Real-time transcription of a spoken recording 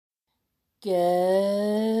Good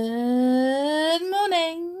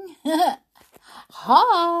morning.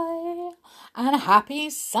 Hi, and happy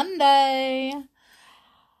Sunday.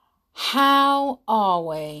 How are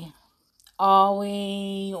we? Are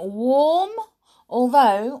we warm?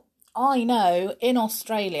 Although I know in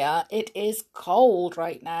Australia it is cold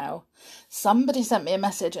right now. Somebody sent me a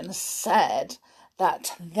message and said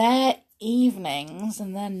that their evenings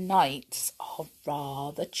and their nights are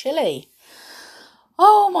rather chilly.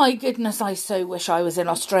 Oh my goodness, I so wish I was in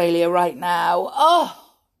Australia right now.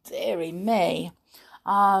 Oh, dearie me.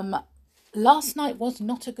 Last night was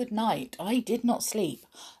not a good night. I did not sleep.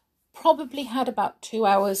 Probably had about 2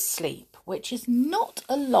 hours sleep, which is not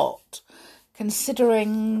a lot,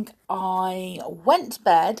 considering I went to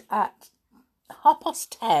bed at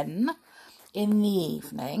 10:30 in the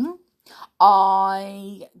evening.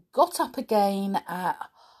 I got up again at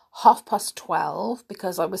 12:30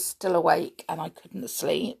 because I was still awake and I couldn't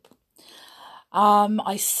sleep.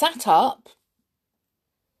 I sat up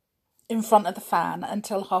in front of the fan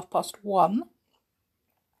until 1:30,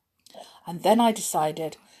 and then I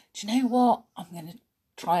decided, do you know what? I'm going to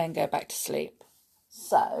try and go back to sleep.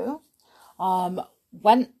 So,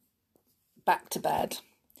 went back to bed.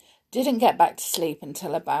 Didn't get back to sleep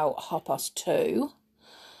until about 2:30.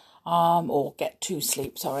 Or get to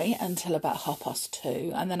sleep, until about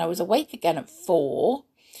 2:30. And then I was awake again at 4.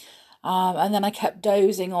 And then I kept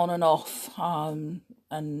dozing on and off, and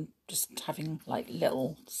just having like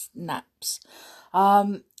little naps.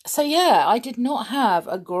 So yeah, I did not have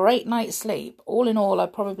a great night's sleep. All in all, I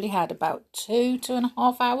probably had about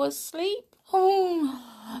 2.5 hours sleep.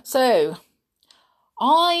 So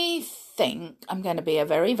I think I'm going to be a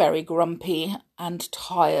very, very grumpy and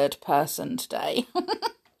tired person today.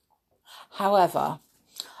 However,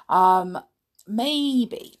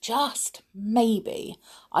 maybe, just maybe,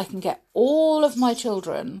 I can get all of my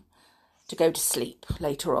children to go to sleep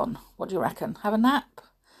later on. What do you reckon? Have a nap?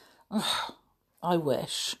 Ugh, I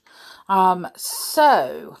wish.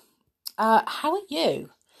 So, how are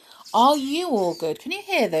you? Are you all good? Can you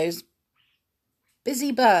hear those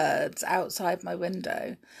busy birds outside my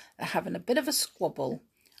window? They're having a bit of a squabble.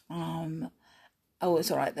 Oh,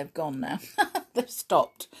 it's all right. They've gone now. They've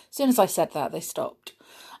stopped. As soon as I said that, they stopped.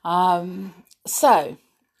 So,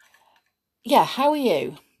 yeah, how are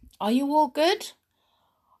you? Are you all good?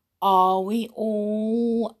 Are we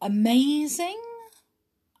all amazing?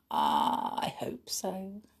 I hope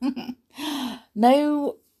so.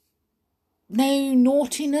 No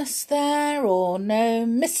naughtiness there, or no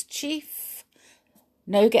mischief?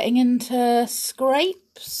 No getting into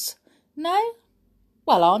scrapes? No?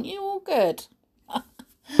 Well, aren't you all good?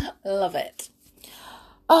 Love it.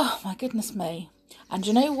 Oh, my goodness me. And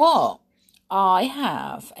you know what? I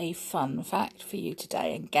have a fun fact for you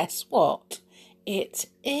today, and guess what? It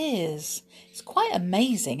is. It's quite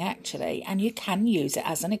amazing, actually, and you can use it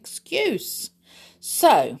as an excuse.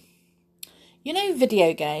 So, you know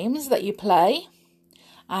video games that you play?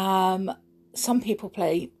 Some people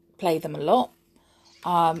play them a lot.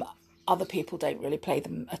 Other people don't really play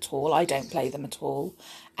them at all. I don't play them at all.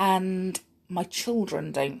 And my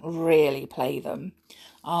children don't really play them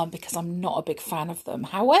because I'm not a big fan of them.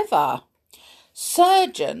 However,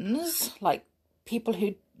 surgeons, like people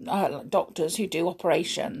who, doctors who do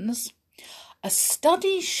operations, a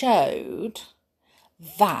study showed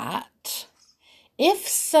that if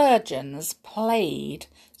surgeons played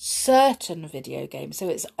certain video games, so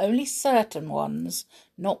it's only certain ones,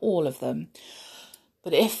 not all of them,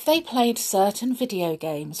 but if they played certain video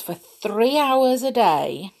games for 3 hours a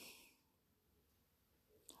day,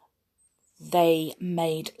 they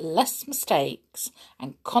made less mistakes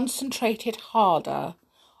and concentrated harder.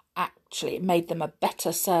 Actually, it made them a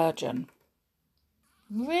better surgeon.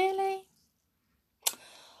 Really?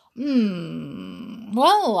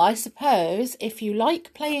 Well, I suppose if you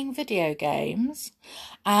like playing video games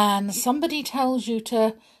and somebody tells you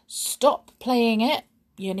to stop playing it,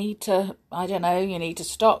 you need to, you need to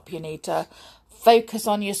stop, you need to focus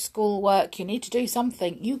on your schoolwork, you need to do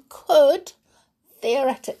something. You could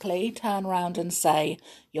theoretically turn around and say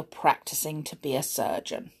you're practicing to be a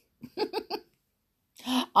surgeon.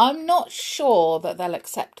 I'm not sure that they'll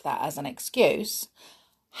accept that as an excuse.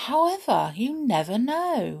 However, you never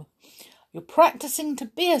know. You're practicing to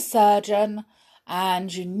be a surgeon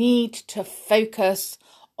and you need to focus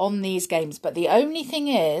on these games. But the only thing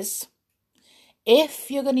is,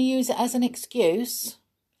 if you're going to use it as an excuse,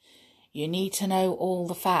 you need to know all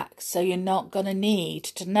the facts. So you're not going to need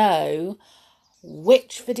to know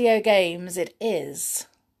which video games it is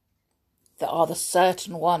that are the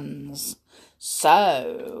certain ones.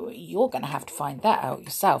 So you're going to have to find that out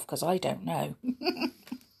yourself, because I don't know.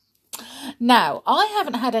 Now, I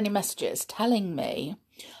haven't had any messages telling me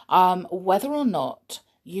whether or not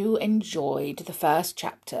you enjoyed the first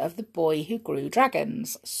chapter of The Boy Who Grew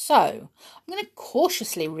Dragons. So, I'm going to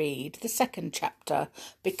cautiously read the second chapter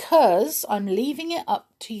because I'm leaving it up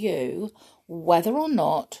to you whether or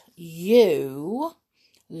not you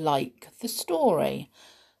like the story.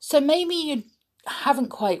 So maybe you haven't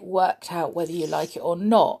quite worked out whether you like it or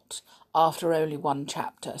not after only one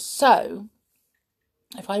chapter. So,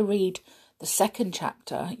 if I read the second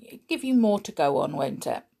chapter, it'll give you more to go on, won't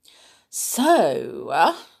it?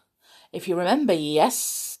 So, if you remember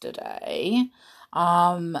yesterday,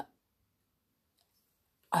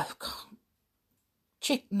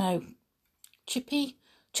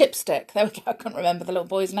 Chipstick. There we go. I couldn't remember the little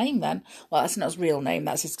boy's name then. Well, that's not his real name.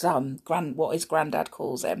 That's his what his granddad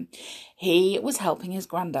calls him. He was helping his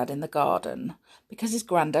granddad in the garden because his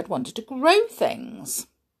granddad wanted to grow things.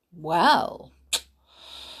 Well,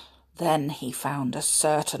 then he found a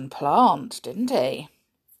certain plant, didn't he?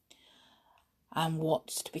 And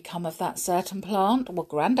what's to become of that certain plant? Well,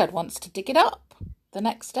 Grandad wants to dig it up the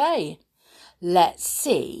next day. Let's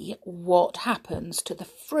see what happens to the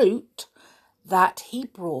fruit that he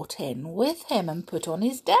brought in with him and put on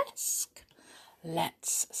his desk.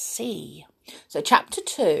 Let's see. So chapter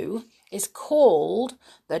 2 is called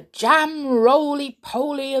The Jam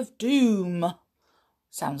Roly-Poly of Doom.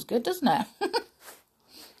 Sounds good, doesn't it?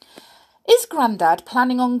 Is Grandad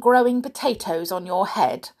planning on growing potatoes on your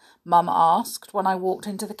head? Mum asked when I walked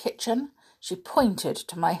into the kitchen. She pointed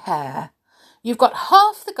to my hair. You've got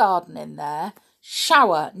half the garden in there.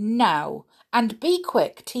 Shower now and be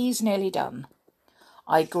quick, tea's nearly done.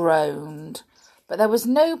 I groaned, but there was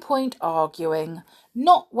no point arguing,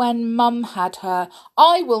 not when Mum had her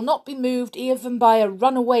 "I will not be moved even by a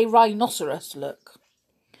runaway rhinoceros" look.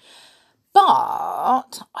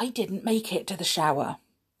 But I didn't make it to the shower.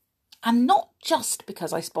 And not just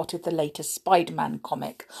because I spotted the latest Spider-Man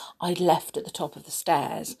comic I'd left at the top of the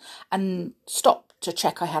stairs and stopped to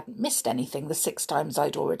check I hadn't missed anything the 6 times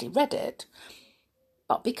I'd already read it,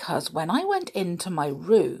 but because when I went into my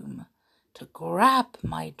room to grab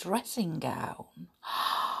my dressing gown,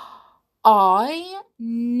 I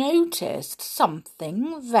noticed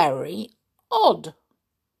something very odd.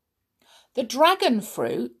 The dragon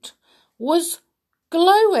fruit was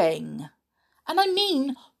glowing, and I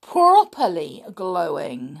mean properly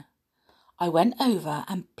glowing. I went over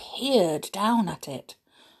and peered down at it.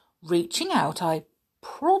 Reaching out, I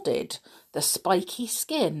prodded the spiky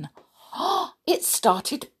skin. It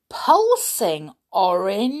started pulsing,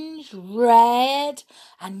 orange, red,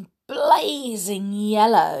 and blazing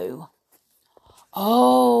yellow.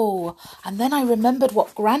 Oh, and then I remembered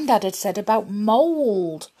what Grandad had said about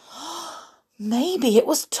mould. Maybe it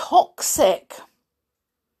was toxic.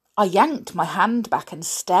 I yanked my hand back and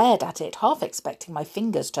stared at it, half expecting my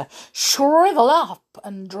fingers to shrivel up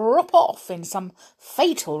and drop off in some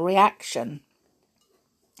fatal reaction.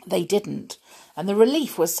 They didn't, and the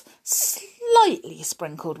relief was slightly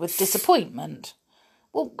sprinkled with disappointment.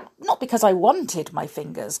 Well, not because I wanted my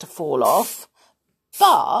fingers to fall off,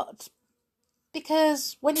 but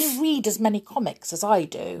because when you read as many comics as I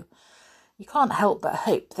do, you can't help but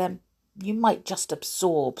hope then you might just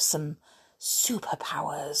absorb some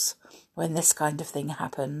superpowers when this kind of thing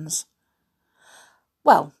happens.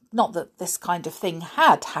 Well, not that this kind of thing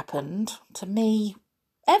had happened to me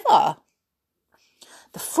ever.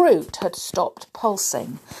 The fruit had stopped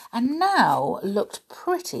pulsing and now looked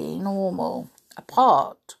pretty normal,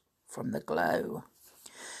 apart from the glow.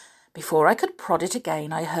 Before I could prod it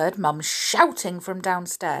again, I heard Mum shouting from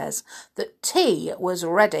downstairs that tea was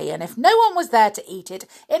ready, and if no one was there to eat it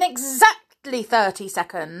in exactly 30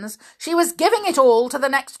 seconds, she was giving it all to the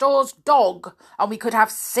next door's dog, and we could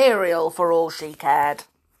have cereal for all she cared.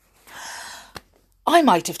 I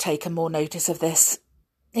might have taken more notice of this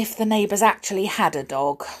if the neighbours actually had a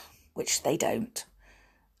dog, which they don't.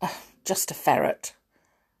 Just a ferret.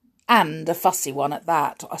 And a fussy one at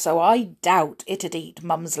that, so I doubt it'd eat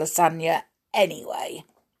Mum's lasagna anyway.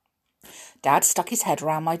 Dad stuck his head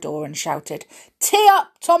round my door and shouted, "Tea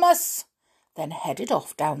up, Thomas!" then headed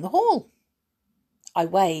off down the hall. I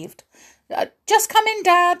waved. "Just come in,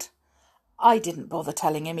 Dad." I didn't bother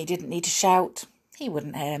telling him he didn't need to shout. He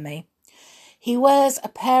wouldn't hear me. He wears a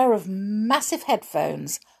pair of massive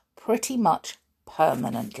headphones pretty much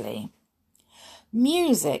permanently.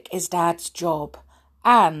 Music is Dad's job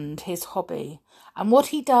and his hobby, and what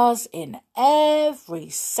he does in every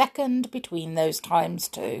second between those times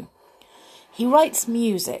too. He writes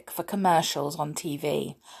music for commercials on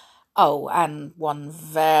TV. Oh, and one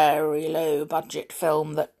very low-budget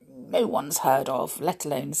film that no one's heard of, let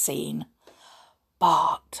alone seen.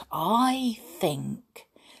 But I think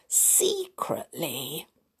secretly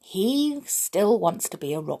he still wants to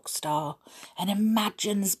be a rock star and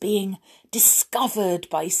imagines being discovered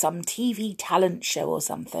by some TV talent show or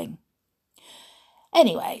something.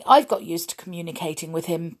 Anyway, I've got used to communicating with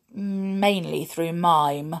him mainly through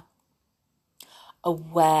mime.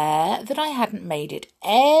 Aware that I hadn't made it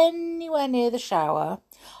anywhere near the shower,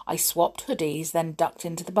 I swapped hoodies, then ducked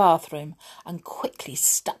into the bathroom and quickly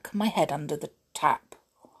stuck my head under the tap.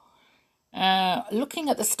 Looking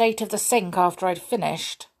at the state of the sink after I'd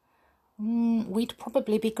finished, we'd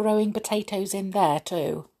probably be growing potatoes in there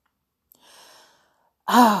too.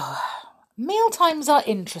 Mealtimes are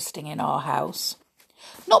interesting in our house.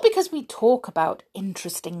 Not because we talk about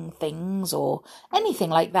interesting things or anything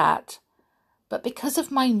like that, but because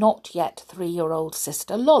of my not yet 3-year-old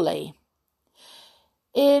sister Lolly.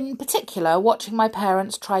 In particular, watching my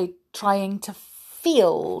parents trying to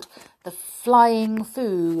field the flying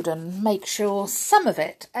food and make sure some of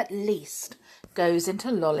it, at least, goes into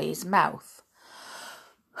Lolly's mouth.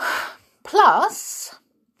 Plus,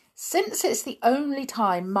 since it's the only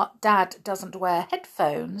time Dad doesn't wear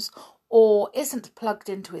headphones or isn't plugged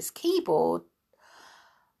into his keyboard,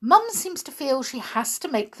 Mum seems to feel she has to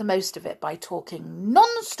make the most of it by talking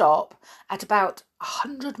non-stop at about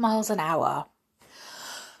 100 miles an hour.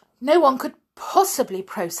 No one could possibly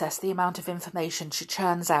process the amount of information she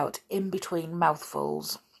churns out in between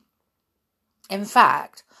mouthfuls. In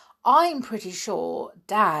fact, I'm pretty sure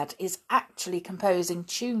Dad is actually composing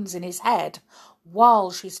tunes in his head while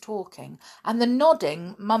she's talking, and the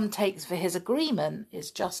nodding Mum takes for his agreement is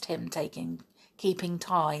just him keeping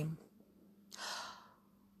time.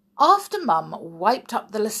 After Mum wiped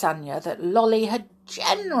up the lasagna that Lolly had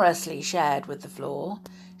generously shared with the floor,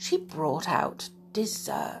 she brought out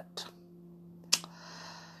dessert.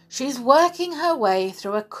 She's working her way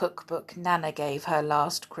through a cookbook Nana gave her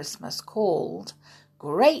last Christmas called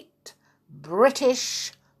Great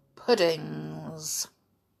British Puddings.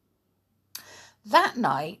 That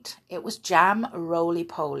night it was jam,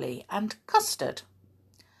 roly-poly and custard.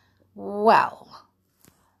 Well,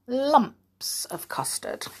 lumps of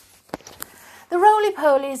custard. The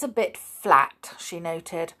roly-poly is a bit flat, she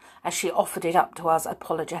noted, as she offered it up to us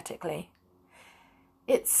apologetically.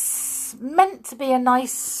 It's meant to be a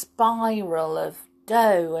nice spiral of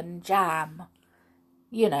dough and jam,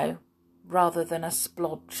 rather than a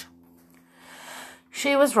splodge.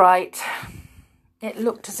 She was right. It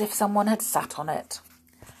looked as if someone had sat on it,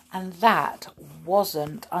 and that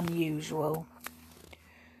wasn't unusual.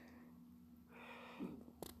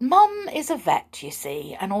 Mum is a vet, you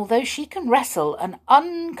see, and although she can wrestle an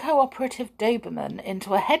uncooperative Doberman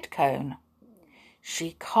into a head cone,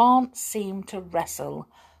 she can't seem to wrestle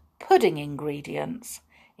pudding ingredients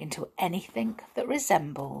into anything that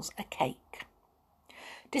resembles a cake,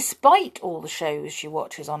 despite all the shows she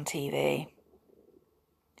watches on TV.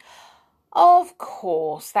 Of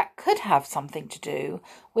course, that could have something to do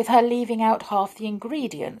with her leaving out half the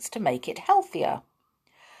ingredients to make it healthier.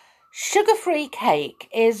 Sugar-free cake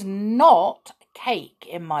is not cake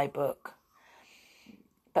in my book.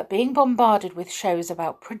 But being bombarded with shows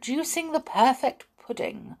about producing the perfect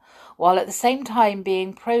pudding, while at the same time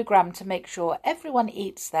being programmed to make sure everyone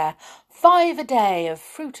eats their 5 a day of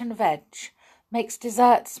fruit and veg, makes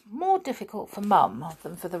desserts more difficult for Mum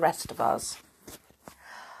than for the rest of us.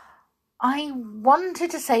 I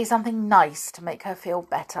wanted to say something nice to make her feel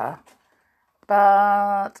better,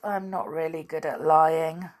 but I'm not really good at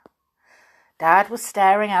lying. Dad was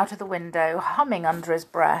staring out of the window, humming under his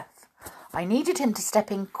breath. I needed him to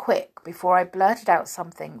step in quick before I blurted out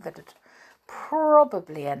something that would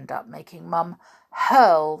probably end up making Mum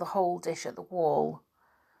hurl the whole dish at the wall,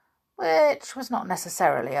 which was not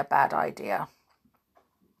necessarily a bad idea.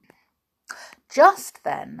 Just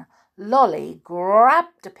then, Lolly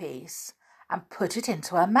grabbed a piece and put it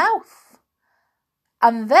into her mouth,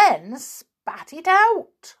 and then spat it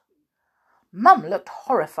out. Mum looked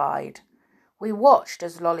horrified. We watched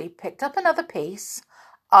as Lolly picked up another piece,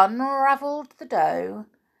 unravelled the dough,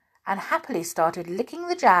 and happily started licking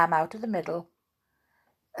the jam out of the middle.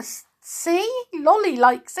 See, Lolly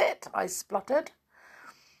likes it, I spluttered.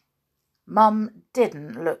 Mum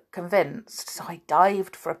didn't look convinced, so I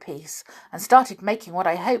dived for a piece and started making what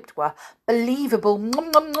I hoped were believable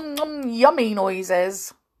yummy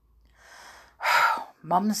noises.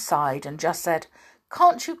 Mum sighed and just said,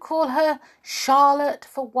 "Can't you call her Charlotte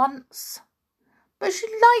for once?" "But she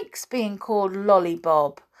likes being called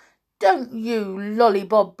Lollybob. Don't you,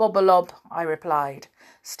 Lollybob Bobalob," I replied,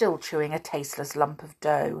 still chewing a tasteless lump of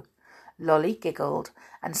dough. Lolly giggled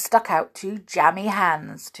and stuck out 2 jammy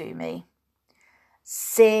hands to me.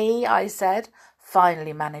 "See," I said,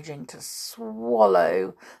 finally managing to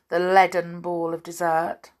swallow the leaden ball of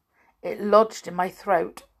dessert. It lodged in my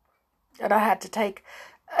throat, and I had to take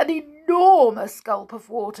an enormous gulp of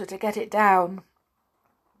water to get it down.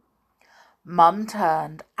 Mum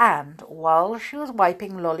turned, and, while she was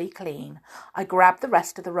wiping Lolly clean, I grabbed the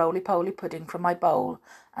rest of the roly-poly pudding from my bowl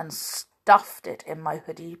and stuffed it in my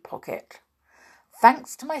hoodie pocket.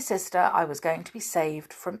 Thanks to my sister, I was going to be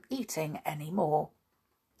saved from eating any more.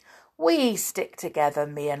 We stick together,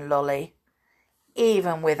 me and Lolly,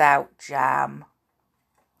 even without jam.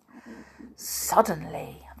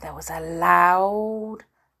 Suddenly, there was a loud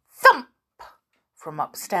thump from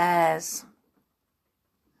upstairs.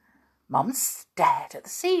 Mum stared at the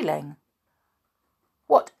ceiling.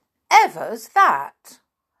 Whatever's that?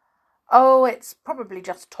 Oh, it's probably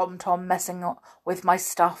just Tom messing with my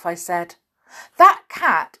stuff, I said. That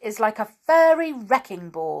cat is like a fairy wrecking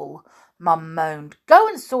ball, Mum moaned. Go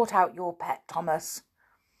and sort out your pet, Thomas.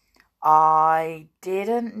 I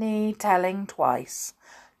didn't need telling twice.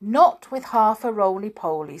 Not with half a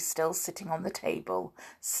roly-poly still sitting on the table,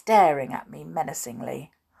 staring at me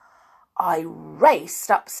menacingly. I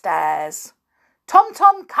raced upstairs. Tom,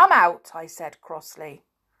 come out, I said crossly,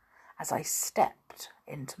 as I stepped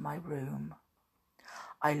into my room.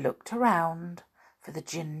 I looked around for the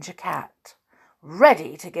ginger cat,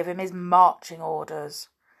 ready to give him his marching orders.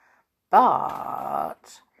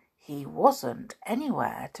 But he wasn't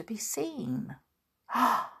anywhere to be seen.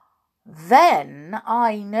 Then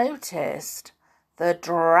I noticed the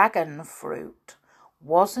dragon fruit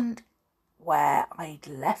wasn't where I'd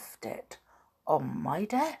left it on my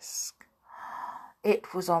desk.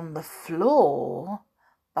 It was on the floor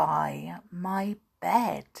by my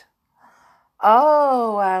bed.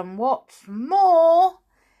 Oh, and what's more,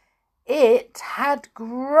 it had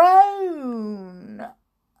grown.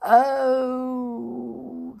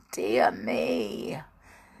 Oh, dear me.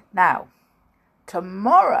 Now,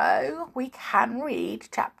 tomorrow we can read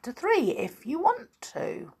chapter 3 if you want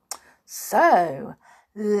to. So,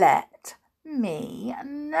 let me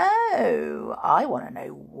know. I want to know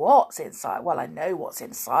what's inside. Well, I know what's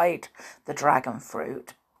inside the dragon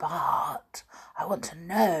fruit, but I want to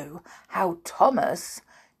know how Thomas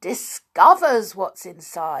discovers what's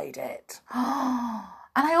inside it. And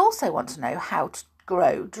I also want to know how to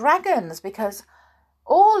grow dragons, because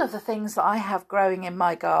all of the things that I have growing in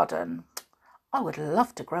my garden, I would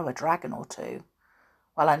love to grow a dragon or two.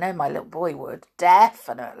 Well, I know my little boy would,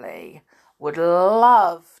 definitely would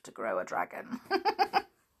love to grow a dragon.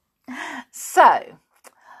 So,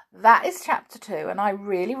 that is chapter 2, and I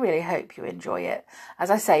really, really hope you enjoy it. As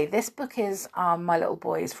I say, this book is my little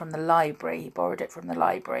boy's from the library. He borrowed it from the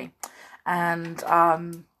library, and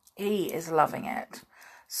he is loving it.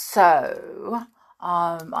 So,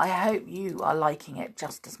 I hope you are liking it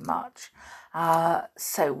just as much.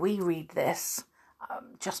 So we read this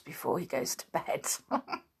just before he goes to bed.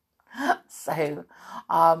 So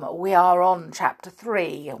we are on chapter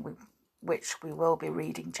 3, which we will be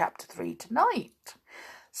reading chapter 3 tonight.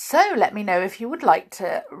 So let me know if you would like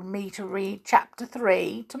me to read chapter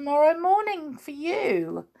 3 tomorrow morning for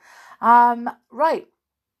you. Right.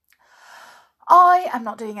 I am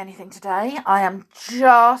not doing anything today. I am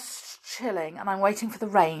just chilling, and I'm waiting for the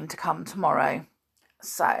rain to come tomorrow.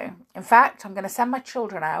 So, in fact, I'm going to send my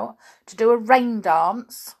children out to do a rain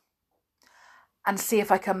dance and see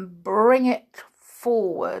if I can bring it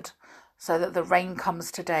forward so that the rain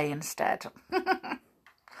comes today instead.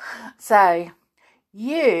 So,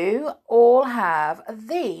 you all have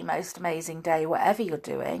the most amazing day, whatever you're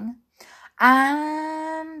doing.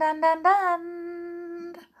 And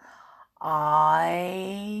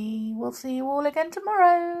I will see you all again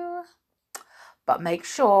tomorrow. But make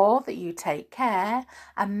sure that you take care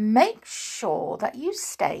and make sure that you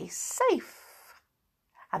stay safe.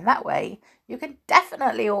 And that way you can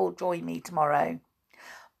definitely all join me tomorrow.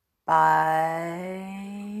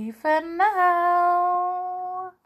 Bye for now.